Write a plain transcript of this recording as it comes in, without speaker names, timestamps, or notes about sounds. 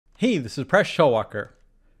Hey, this is Presh Shawalkar.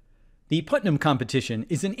 The Putnam competition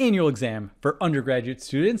is an annual exam for undergraduate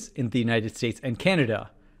students in the United States and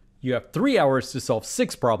Canada. You have 3 hours to solve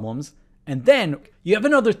 6 problems, and then you have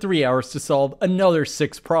another 3 hours to solve another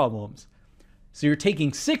 6 problems. So you're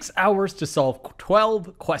taking 6 hours to solve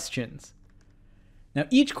 12 questions. Now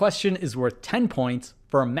each question is worth 10 points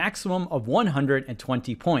for a maximum of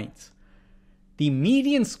 120 points. The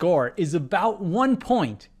median score is about 1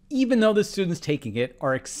 point, even though the students taking it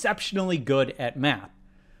are exceptionally good at math.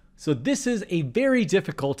 So this is a very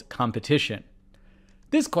difficult competition.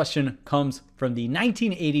 This question comes from the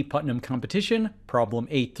 1980 Putnam competition, problem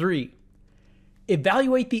A3.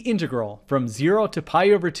 Evaluate the integral from 0 to pi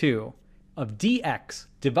over 2 of dx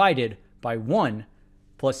divided by 1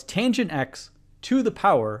 plus tangent x to the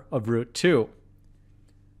power of root 2.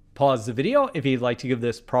 Pause the video if you'd like to give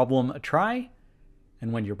this problem a try,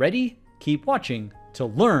 and when you're ready, keep watching to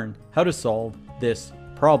learn how to solve this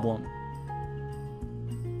problem.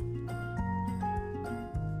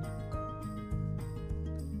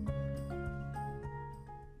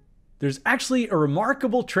 There's actually a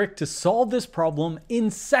remarkable trick to solve this problem in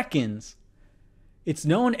seconds. It's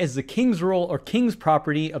known as the King's rule or King's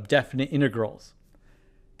property of definite integrals.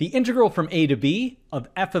 The integral from a to b of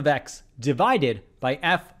f of x divided by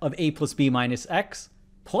f of a plus b minus x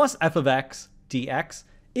plus f of x dx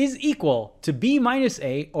is equal to b minus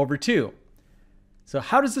a over 2. So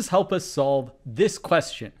how does this help us solve this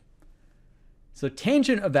question? So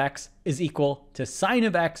tangent of x is equal to sine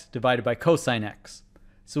of x divided by cosine x.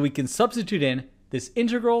 So we can substitute in this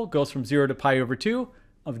integral goes from 0 to pi over 2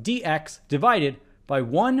 of dx divided by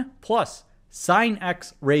 1 plus sine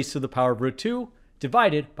x raised to the power of root 2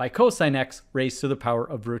 divided by cosine x raised to the power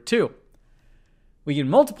of root 2. We can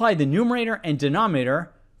multiply the numerator and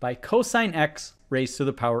denominator by cosine x raised to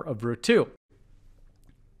the power of root 2.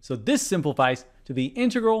 So this simplifies to the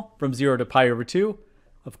integral from 0 to pi over 2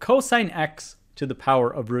 of cosine x to the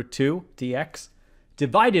power of root 2 dx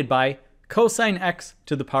divided by cosine x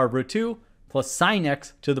to the power of root 2 plus sine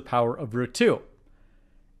x to the power of root 2.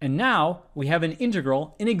 And now we have an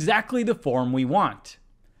integral in exactly the form we want.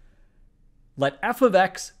 Let f of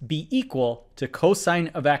x be equal to cosine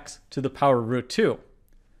of x to the power of root 2.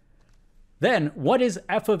 Then what is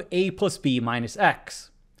f of a plus b minus x?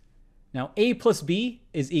 Now a plus b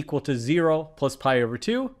is equal to 0 plus pi over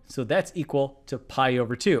 2, so that's equal to pi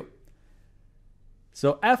over 2.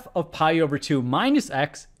 So f of pi over 2 minus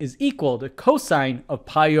x is equal to cosine of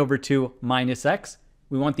pi over 2 minus x.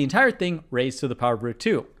 We want the entire thing raised to the power of root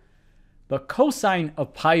 2. But cosine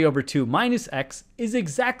of pi over 2 minus x is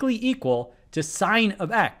exactly equal to sine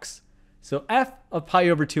of x. So f of pi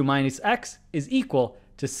over 2 minus x is equal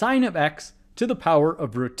to sine of x to the power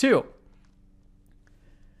of root 2.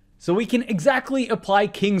 So we can exactly apply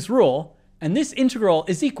King's rule, and this integral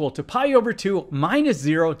is equal to pi over 2 minus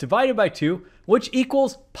 0 divided by 2, which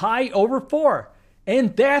equals pi over 4.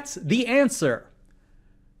 And that's the answer.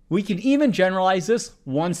 We can even generalize this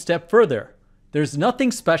one step further. There's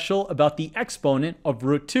nothing special about the exponent of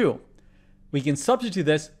root 2. We can substitute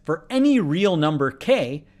this for any real number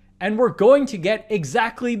k, and we're going to get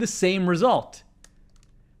exactly the same result.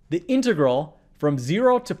 The integral from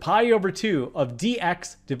 0 to pi over 2 of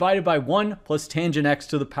dx divided by 1 plus tangent x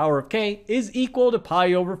to the power of k is equal to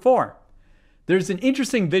pi over 4. There's an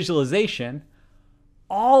interesting visualization.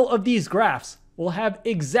 All of these graphs will have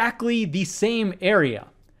exactly the same area.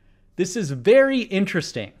 This is very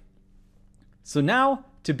interesting. So now,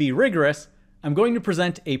 to be rigorous, I'm going to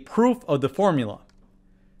present a proof of the formula.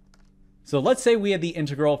 So let's say we have the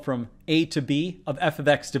integral from a to b of f of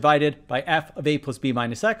x divided by f of a plus b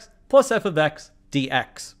minus x plus f of x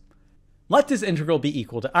dx. Let this integral be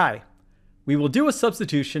equal to I. We will do a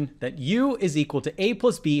substitution that u is equal to a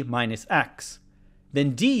plus b minus x.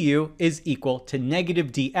 Then du is equal to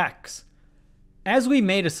negative dx. As we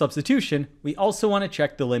made a substitution, we also want to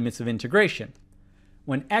check the limits of integration.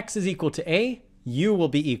 When x is equal to a, u will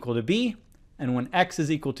be equal to b, and when x is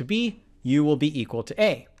equal to b, u will be equal to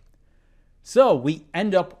a. So we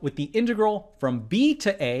end up with the integral from b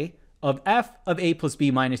to a of f of a plus b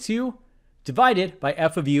minus u divided by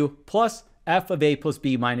f of u plus f of a plus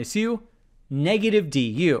b minus u negative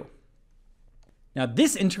du. Now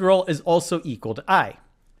this integral is also equal to I.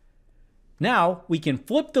 Now we can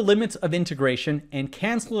flip the limits of integration and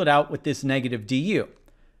cancel it out with this negative du.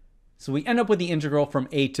 So we end up with the integral from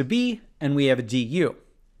a to b, and we have a du.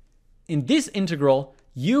 In this integral,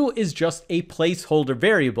 u is just a placeholder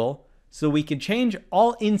variable, so we can change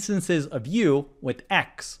all instances of u with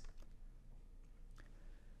x.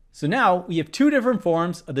 So now we have two different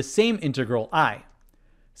forms of the same integral I.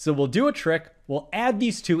 So we'll do a trick. We'll add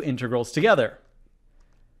these two integrals together.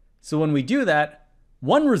 So when we do that,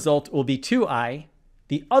 one result will be 2i,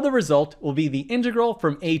 the other result will be the integral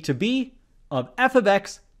from a to b of f of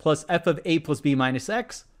x plus f of a plus b minus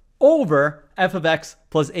x over f of x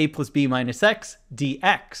plus a plus b minus x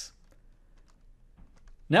dx.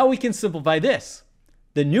 Now we can simplify this.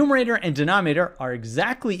 The numerator and denominator are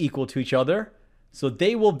exactly equal to each other, so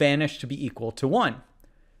they will vanish to be equal to 1.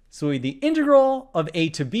 So we have the integral of a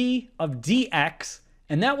to b of dx,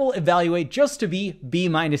 and that will evaluate just to be b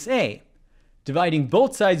minus a. Dividing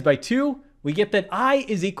both sides by 2, we get that I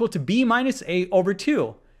is equal to b minus a over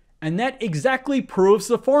 2, and that exactly proves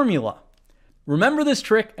the formula. Remember this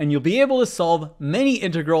trick and you'll be able to solve many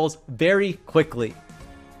integrals very quickly.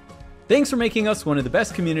 Thanks for making us one of the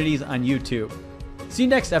best communities on YouTube. See you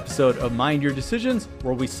next episode of Mind Your Decisions,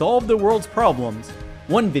 where we solve the world's problems,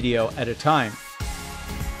 one video at a time.